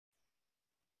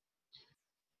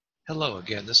Hello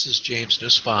again, this is James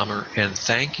Nussbaumer, and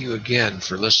thank you again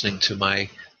for listening to my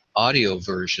audio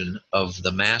version of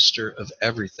The Master of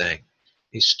Everything,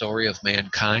 a story of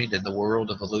mankind and the world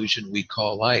of illusion we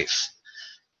call life.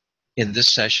 In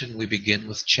this session, we begin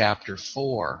with Chapter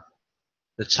 4.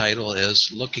 The title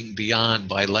is Looking Beyond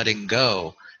by Letting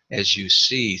Go as You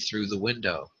See Through the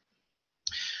Window.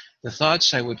 The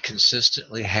thoughts I would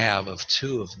consistently have of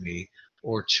two of me,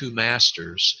 or two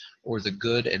masters, or the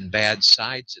good and bad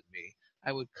sides of me,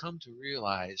 I would come to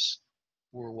realize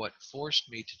were what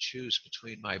forced me to choose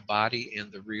between my body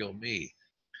and the real me.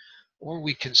 Or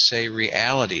we can say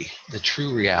reality, the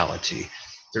true reality.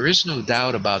 There is no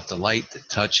doubt about the light that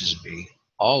touches me,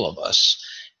 all of us,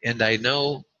 and I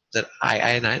know that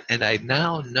I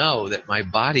now know that my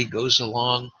body goes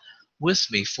along with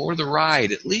me for the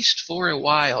ride, at least for a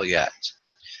while yet.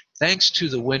 Thanks to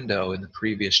the window in the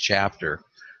previous chapter,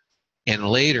 and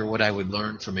later what I would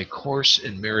learn from A Course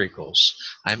in Miracles,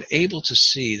 I'm able to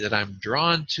see that I'm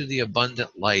drawn to the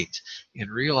abundant light and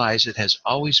realize it has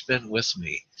always been with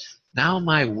me. Now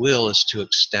my will is to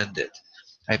extend it.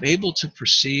 I'm able to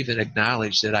perceive and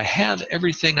acknowledge that I have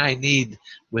everything I need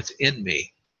within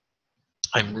me.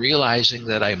 I'm realizing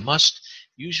that I must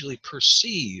usually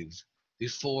perceive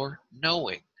before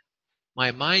knowing. My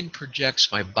mind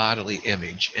projects my bodily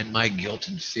image, and my guilt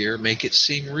and fear make it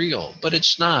seem real, but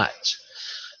it's not.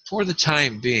 For the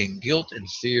time being, guilt and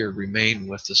fear remain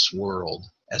with this world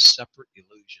as separate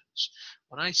illusions.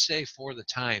 When I say for the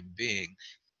time being,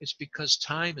 it's because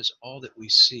time is all that we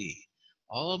see.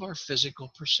 All of our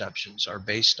physical perceptions are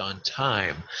based on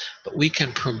time, but we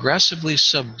can progressively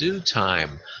subdue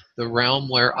time, the realm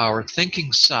where our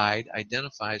thinking side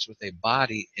identifies with a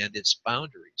body and its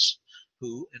boundaries,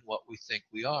 who and what we think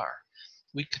we are.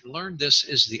 We can learn this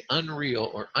is the unreal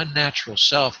or unnatural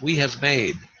self we have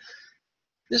made.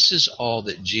 This is all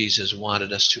that Jesus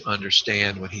wanted us to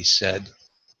understand when he said,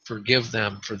 "Forgive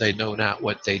them, for they know not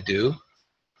what they do."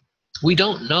 We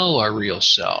don't know our real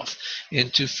self,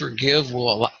 and to forgive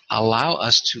will allow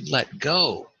us to let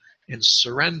go and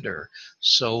surrender,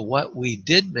 so what we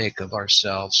did make of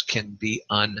ourselves can be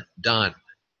undone.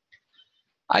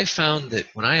 I found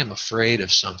that when I am afraid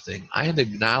of something, I am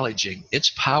acknowledging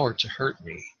its power to hurt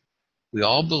me. We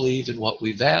all believe in what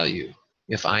we value.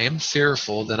 If I am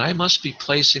fearful, then I must be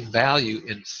placing value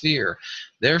in fear.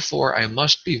 Therefore, I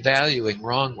must be valuing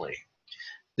wrongly.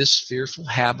 This fearful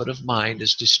habit of mind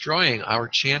is destroying our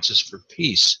chances for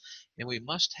peace, and we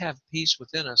must have peace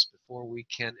within us before we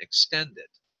can extend it.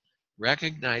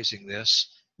 Recognizing this,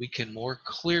 we can more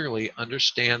clearly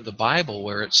understand the Bible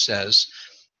where it says,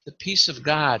 "The peace of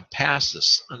God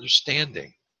passeth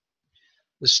understanding."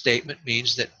 The statement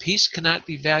means that peace cannot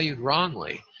be valued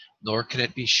wrongly, nor can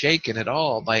it be shaken at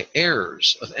all by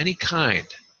errors of any kind.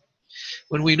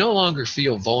 When we no longer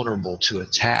feel vulnerable to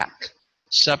attack,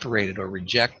 separated, or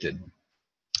rejected,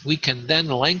 we can then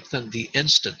lengthen the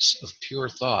instance of pure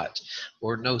thought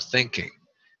or no thinking,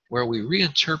 where we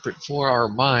reinterpret for our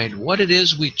mind what it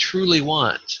is we truly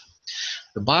want.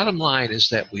 The bottom line is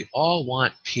that we all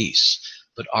want peace,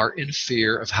 but are in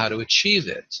fear of how to achieve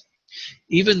it.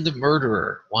 Even the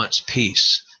murderer wants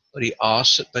peace, but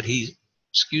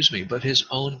his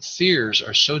own fears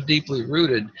are so deeply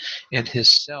rooted, and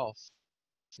his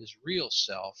real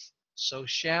self, so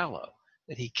shallow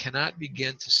that he cannot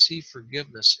begin to see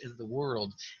forgiveness in the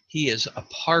world he is a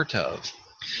part of.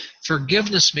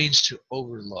 Forgiveness means to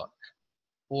overlook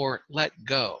or let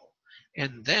go,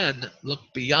 and then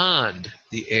look beyond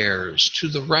the errors to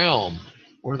the realm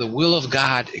where the will of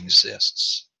God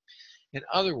exists. In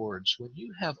other words, when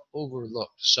you have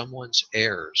overlooked someone's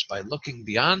errors by looking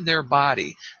beyond their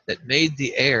body that made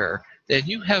the error, then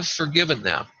you have forgiven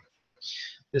them.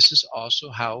 This is also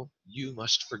how you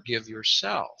must forgive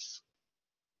yourself.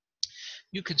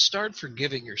 You can start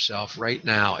forgiving yourself right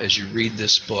now as you read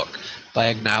this book by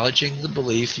acknowledging the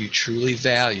belief you truly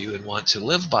value and want to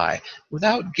live by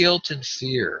without guilt and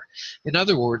fear. In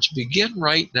other words, begin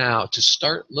right now to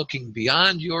start looking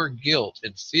beyond your guilt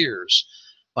and fears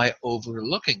by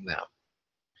overlooking them.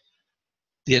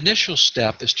 The initial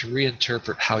step is to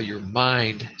reinterpret how your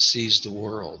mind sees the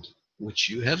world, which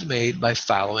you have made by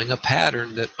following a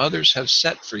pattern that others have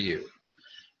set for you.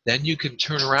 Then you can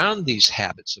turn around these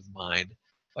habits of mind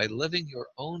by living your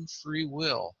own free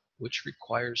will, which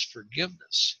requires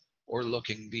forgiveness or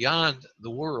looking beyond the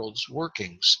world's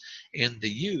workings and the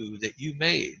you that you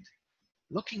made.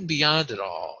 Looking beyond it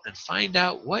all and find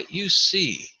out what you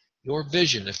see, your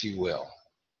vision, if you will.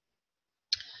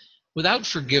 Without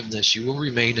forgiveness, you will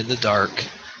remain in the dark,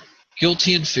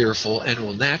 guilty and fearful, and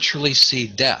will naturally see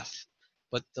death.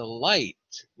 But the light,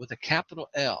 with a capital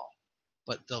L,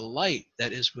 but the light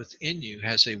that is within you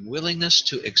has a willingness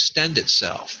to extend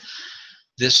itself.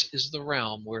 This is the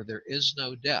realm where there is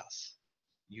no death.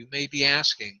 You may be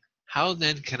asking, how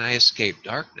then can I escape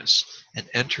darkness and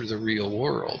enter the real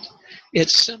world?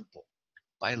 It's simple.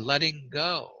 By letting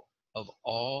go of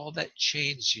all that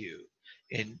chains you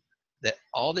and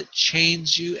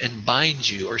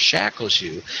binds you or shackles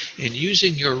you, and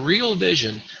using your real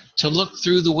vision to look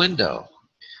through the window.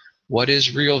 What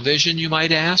is real vision, you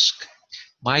might ask?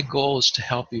 My goal is to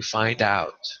help you find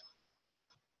out.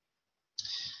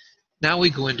 Now we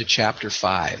go into chapter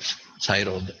 5,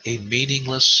 titled A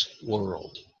Meaningless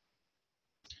World.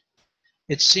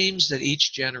 It seems that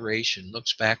each generation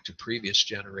looks back to previous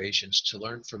generations to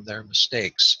learn from their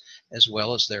mistakes as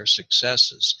well as their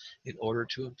successes in order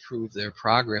to improve their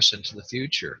progress into the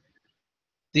future.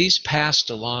 These passed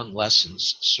along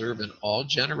lessons serve in all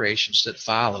generations that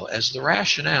follow as the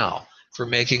rationale for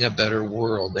making a better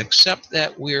world, except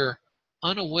that we're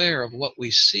unaware of what we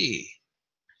see.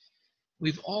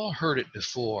 We've all heard it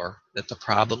before that the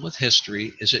problem with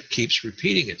history is it keeps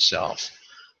repeating itself.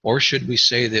 Or should we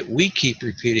say that we keep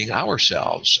repeating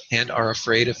ourselves and are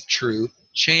afraid of true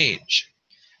change?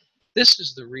 This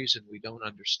is the reason we don't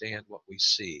understand what we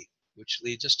see, which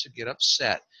leads us to get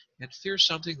upset and fear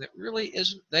something that really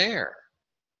isn't there.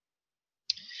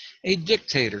 A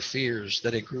dictator fears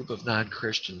that a group of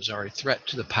non-Christians are a threat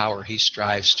to the power he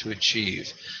strives to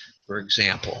achieve, for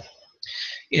example.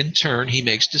 In turn, he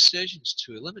makes decisions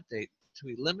to eliminate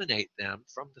them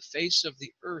from the face of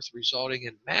the earth, resulting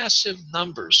in massive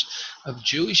numbers of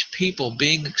Jewish people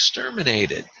being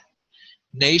exterminated.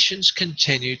 Nations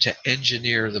continue to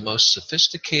engineer the most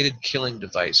sophisticated killing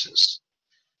devices.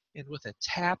 And with a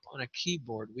tap on a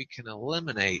keyboard, we can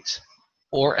eliminate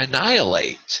or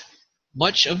annihilate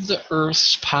much of the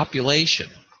Earth's population.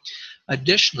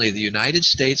 Additionally, the United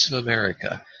States of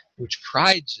America, which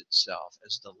prides itself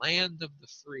as the land of the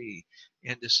free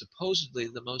and is supposedly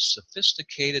the most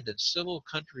sophisticated and civil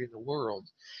country in the world,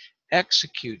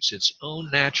 executes its own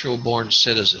natural-born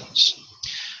citizens.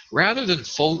 Rather than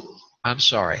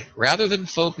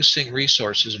focusing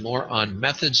resources more on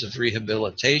methods of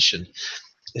rehabilitation,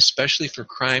 especially for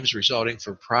crimes resulting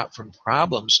from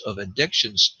problems of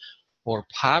addictions or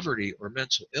poverty or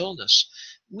mental illness,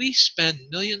 we spend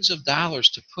millions of dollars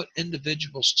to put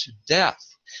individuals to death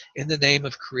in the name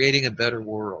of creating a better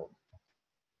world.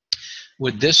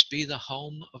 Would this be the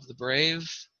home of the brave?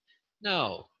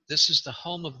 No, this is the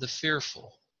home of the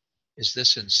fearful. Is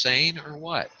this insane or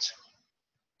what?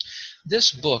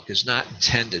 This book is not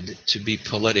intended to be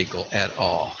political at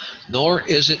all, nor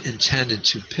is it intended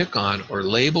to pick on or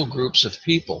label groups of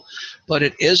people, but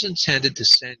it is intended to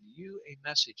send you a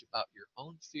message about your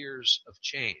own fears of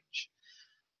change.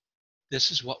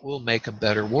 This is what will make a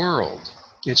better world.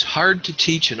 It's hard to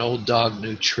teach an old dog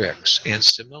new tricks, and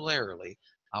similarly,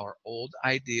 our old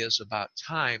ideas about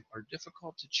time are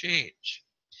difficult to change.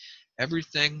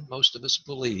 Everything most of us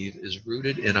believe is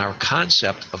rooted in our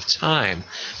concept of time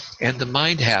and the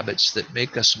mind habits that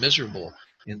make us miserable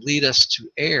and lead us to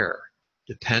err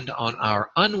depend on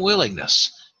our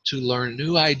unwillingness to learn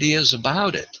new ideas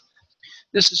about it.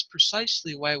 This is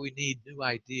precisely why we need new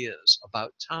ideas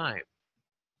about time.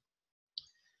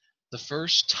 The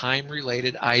first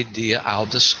time-related idea I'll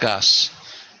discuss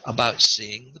about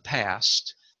seeing the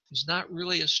past is not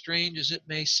really as strange as it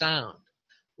may sound.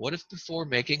 What if before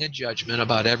making a judgment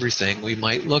about everything we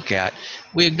might look at,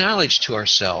 we acknowledge to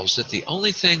ourselves that the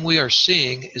only thing we are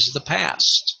seeing is the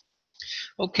past?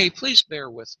 Okay, please bear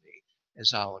with me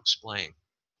as I'll explain.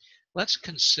 Let's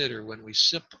consider when we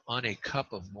sip on a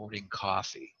cup of morning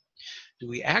coffee. Do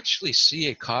we actually see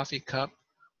a coffee cup,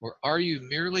 or are you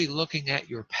merely looking at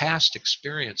your past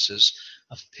experiences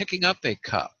of picking up a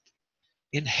cup,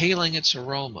 inhaling its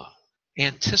aroma,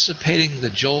 anticipating the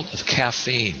jolt of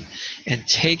caffeine, and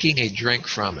taking a drink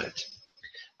from it?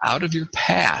 Out of your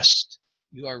past,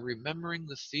 you are remembering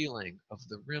the feeling of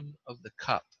the rim of the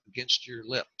cup against your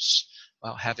lips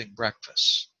while having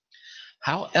breakfast.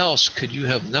 How else could you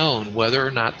have known whether or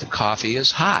not the coffee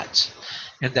is hot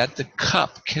and that the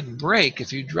cup can break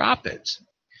if you drop it?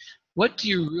 What do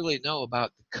you really know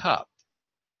about the cup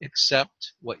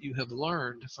except what you have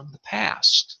learned from the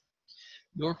past?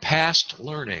 Your past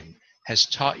learning has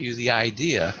taught you the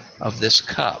idea of this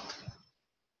cup.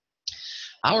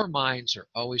 Our minds are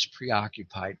always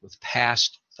preoccupied with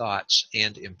past thoughts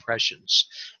and impressions,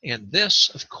 and this,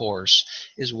 of course,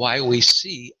 is why we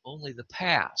see only the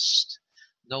past.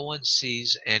 No one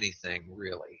sees anything,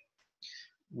 really.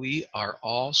 We are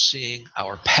all seeing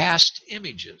our past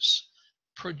images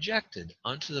projected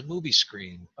onto the movie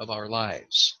screen of our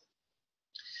lives.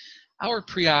 Our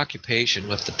preoccupation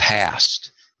with the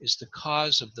past is the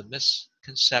cause of the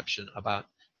misconception about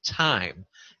time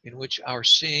in which our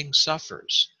seeing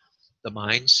suffers. The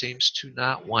mind seems to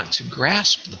not want to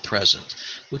grasp the present,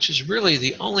 which is really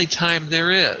the only time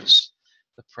there is.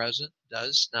 The present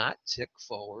does not tick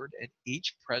forward, and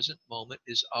each present moment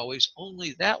is always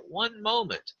only that one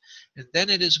moment, and then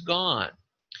it is gone.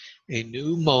 A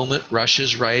new moment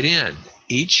rushes right in.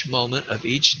 Each moment of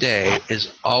each day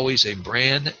is always a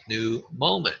brand new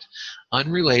moment,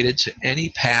 unrelated to any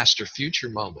past or future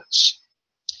moments.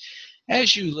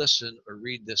 As you listen or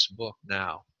read this book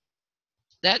now,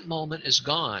 that moment is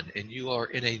gone and you are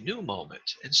in a new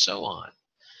moment, and so on.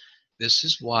 This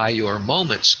is why your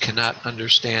moments cannot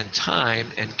understand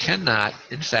time and cannot,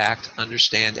 in fact,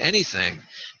 understand anything,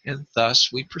 and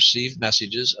thus we perceive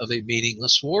messages of a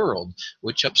meaningless world,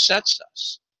 which upsets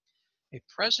us. A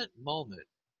present moment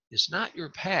is not your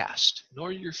past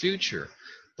nor your future,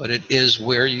 but it is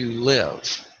where you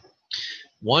live.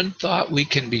 One thought we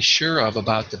can be sure of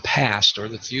about the past or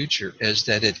the future is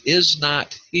that it is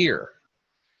not here.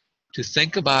 To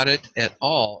think about it at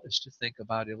all is to think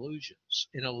about illusions.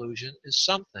 An illusion is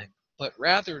something, but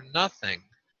rather nothing,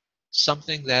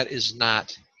 something that is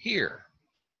not here.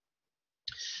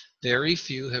 Very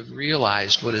few have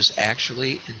realized what is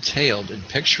actually entailed in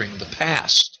picturing the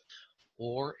past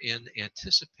or in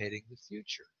anticipating the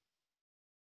future.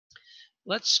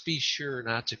 Let's be sure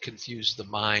not to confuse the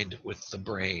mind with the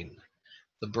brain.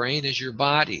 The brain is your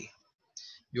body.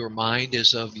 Your mind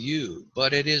is of you,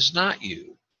 but it is not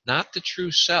you, not the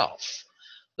true self.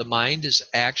 The mind is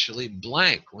actually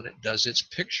blank when it does its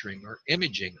picturing or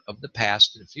imaging of the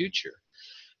past and future.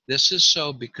 This is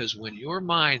so because when your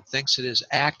mind thinks it is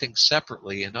acting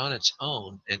separately and on its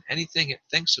own, and anything it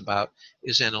thinks about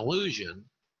is an illusion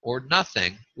or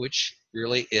nothing, which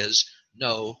really is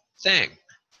no thing.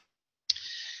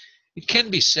 It can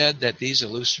be said that these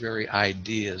illusory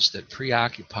ideas that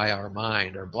preoccupy our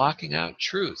mind are blocking out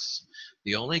truth.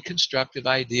 The only constructive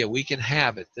idea we can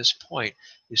have at this point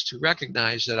is to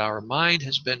recognize that our mind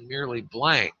has been merely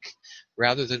blank,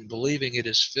 rather than believing it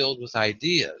is filled with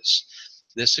ideas.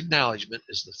 This acknowledgement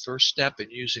is the first step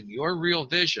in using your real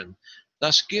vision,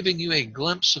 thus giving you a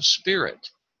glimpse of spirit,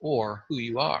 or who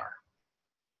you are.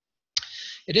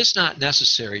 It is not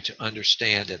necessary to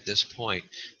understand at this point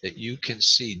that you can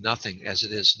see nothing as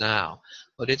it is now,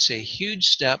 but it's a huge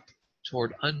step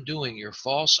toward undoing your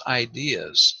false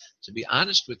ideas, to be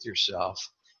honest with yourself,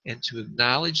 and to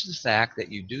acknowledge the fact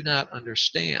that you do not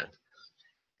understand.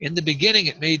 In the beginning,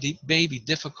 it may be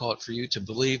difficult for you to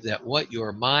believe that what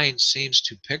your mind seems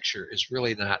to picture is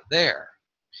really not there.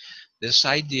 This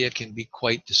idea can be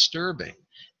quite disturbing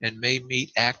and may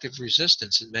meet active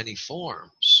resistance in many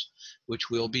forms, which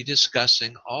we'll be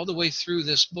discussing all the way through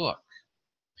this book.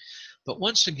 But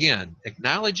once again,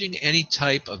 acknowledging any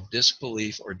type of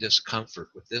disbelief or discomfort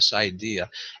with this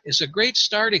idea is a great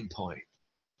starting point.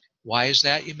 Why is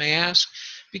that, you may ask?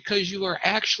 Because you are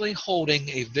actually holding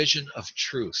a vision of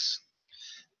truth.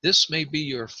 This may be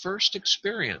your first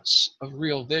experience of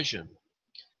real vision.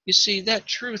 You see, that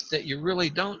truth that you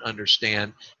really don't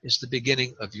understand is the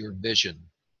beginning of your vision.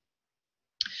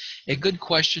 A good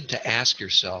question to ask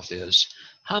yourself is,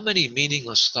 how many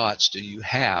meaningless thoughts do you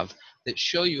have that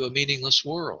show you a meaningless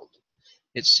world?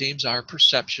 It seems our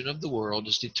perception of the world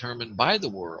is determined by the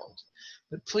world,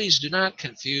 but please do not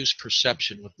confuse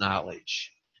perception with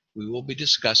knowledge. We will be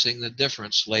discussing the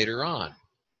difference later on.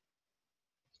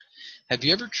 Have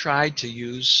you ever tried to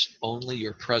use only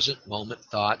your present moment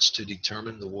thoughts to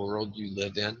determine the world you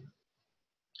live in?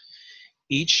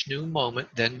 Each new moment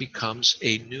then becomes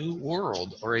a new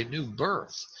world or a new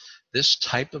birth. This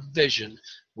type of vision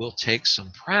will take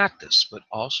some practice, but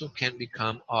also can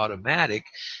become automatic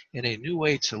in a new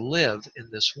way to live in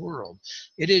this world.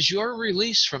 It is your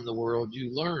release from the world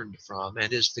you learned from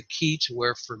and is the key to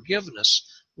where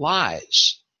forgiveness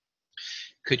lies.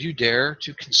 Could you dare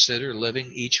to consider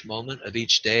living each moment of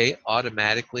each day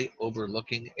automatically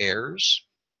overlooking errors?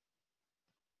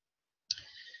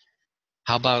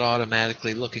 How about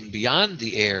automatically looking beyond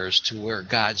the errors to where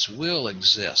God's will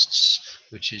exists,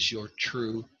 which is your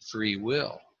true free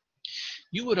will?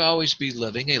 You would always be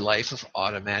living a life of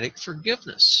automatic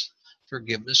forgiveness.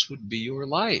 Forgiveness would be your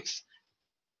life.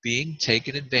 Being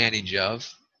taken advantage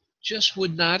of just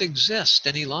would not exist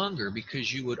any longer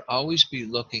because you would always be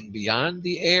looking beyond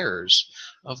the errors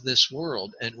of this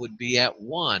world and would be at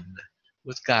one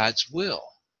with God's will.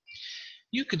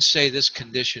 You could say this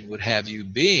condition would have you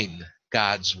being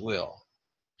God's will.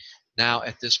 Now,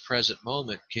 at this present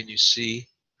moment, can you see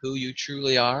who you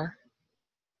truly are?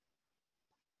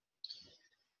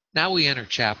 Now we enter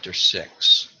chapter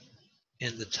 6.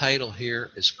 And the title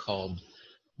here is called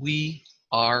We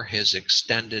Are His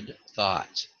Extended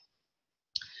Thought.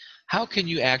 How can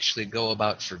you actually go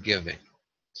about forgiving?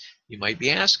 You might be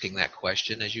asking that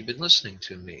question as you've been listening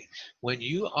to me. When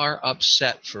you are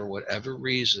upset for whatever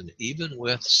reason, even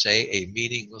with, say, a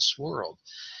meaningless world,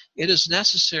 it is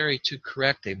necessary to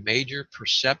correct a major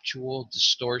perceptual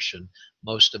distortion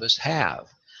most of us have.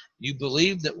 You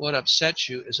believe that what upsets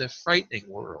you is a frightening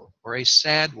world, or a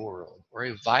sad world, or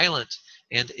a violent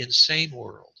and insane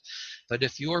world. But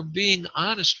if you're being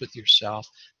honest with yourself,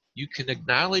 you can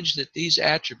acknowledge that these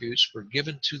attributes were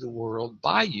given to the world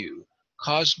by you,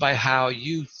 caused by how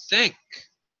you think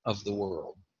of the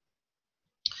world.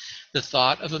 The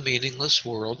thought of a meaningless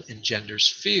world engenders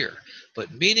fear,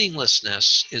 but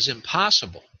meaninglessness is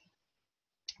impossible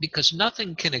because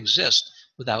nothing can exist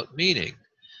without meaning.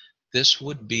 This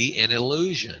would be an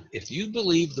illusion. If you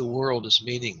believe the world is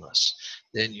meaningless,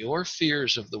 then your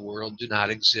fears of the world do not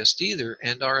exist either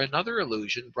and are another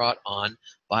illusion brought on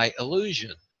by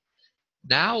illusion.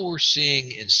 Now we're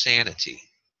seeing insanity.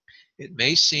 It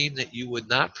may seem that you would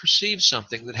not perceive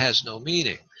something that has no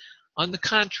meaning. On the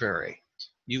contrary,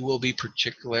 you will be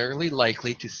particularly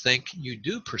likely to think you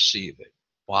do perceive it.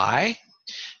 Why?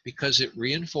 Because it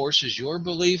reinforces your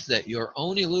belief that your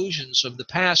own illusions of the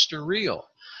past are real.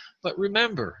 But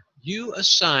remember, you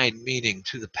assign meaning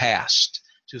to the past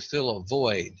to fill a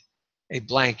void, a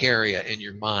blank area in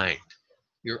your mind.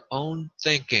 Your own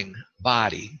thinking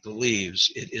body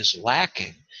believes it is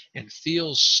lacking and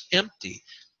feels empty,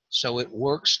 so it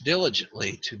works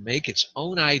diligently to make its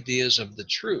own ideas of the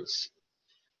truth.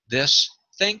 This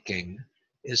thinking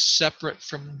is separate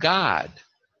from God,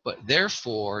 but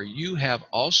therefore you have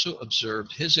also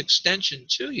observed his extension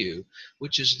to you,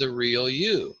 which is the real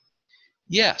you.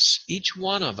 Yes, each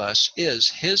one of us is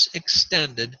his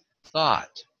extended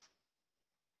thought.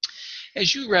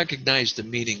 As you recognize the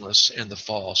meaningless and the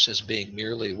false as being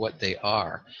merely what they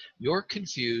are, your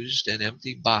confused and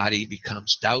empty body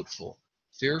becomes doubtful,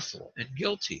 fearful, and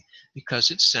guilty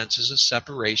because it senses a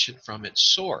separation from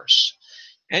its source.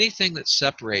 Anything that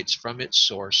separates from its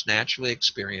source naturally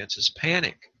experiences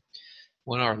panic.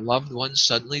 When our loved one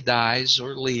suddenly dies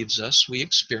or leaves us, we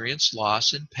experience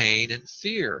loss and pain and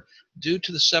fear due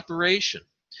to the separation.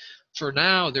 For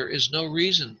now, there is no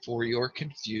reason for your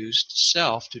confused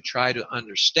self to try to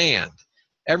understand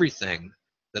everything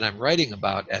that I'm writing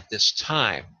about at this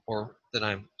time, or that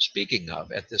I'm speaking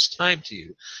of at this time to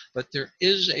you. But there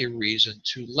is a reason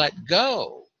to let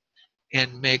go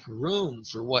and make room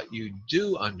for what you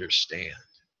do understand.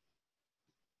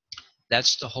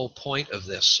 That's the whole point of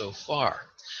this so far.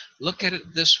 Look at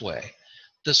it this way.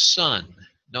 The sun,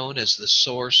 known as the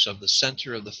source of the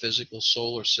center of the physical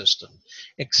solar system,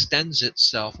 extends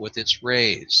itself with its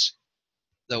rays,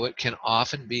 though it can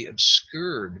often be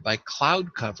obscured by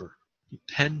cloud cover,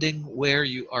 depending where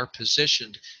you are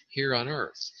positioned here on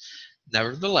Earth.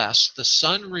 Nevertheless, the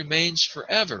sun remains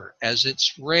forever as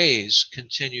its rays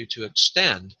continue to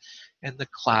extend, and the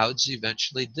clouds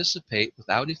eventually dissipate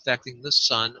without affecting the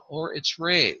sun or its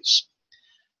rays.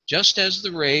 Just as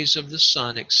the rays of the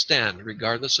sun extend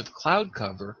regardless of cloud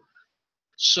cover,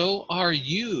 so are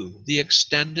you the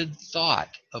extended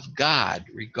thought of God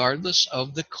regardless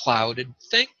of the clouded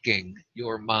thinking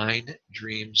your mind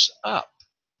dreams up.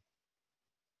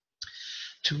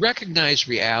 To recognize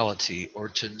reality or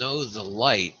to know the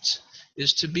light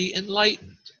is to be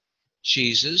enlightened.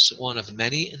 Jesus, one of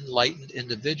many enlightened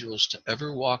individuals to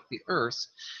ever walk the earth,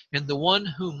 and the one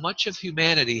whom much of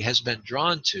humanity has been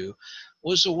drawn to,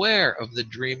 was aware of the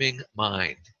dreaming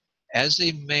mind. As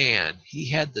a man, he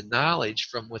had the knowledge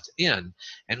from within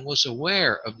and was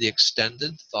aware of the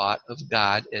extended thought of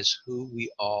God as who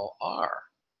we all are.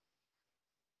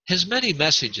 His many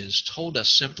messages told us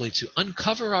simply to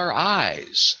uncover our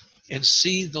eyes and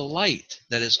see the light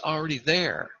that is already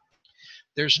there.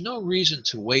 There's no reason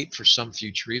to wait for some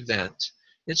future event.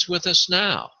 It's with us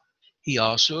now. He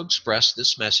also expressed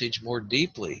this message more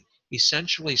deeply,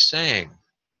 essentially saying,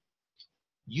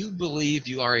 you believe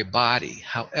you are a body.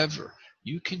 However,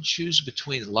 you can choose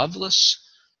between loveless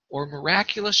or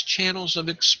miraculous channels of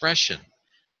expression.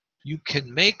 You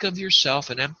can make of yourself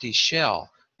an empty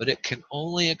shell, but it can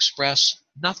only express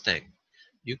nothing.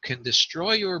 You can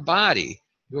destroy your body,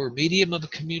 your medium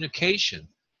of communication,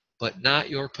 but not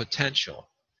your potential.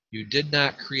 You did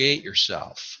not create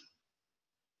yourself.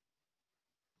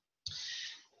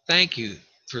 Thank you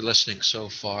for listening so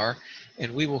far,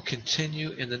 and we will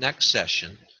continue in the next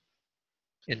session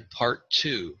in part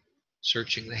 2,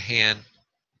 Searching the Hand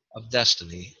of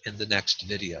Destiny, in the next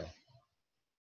video.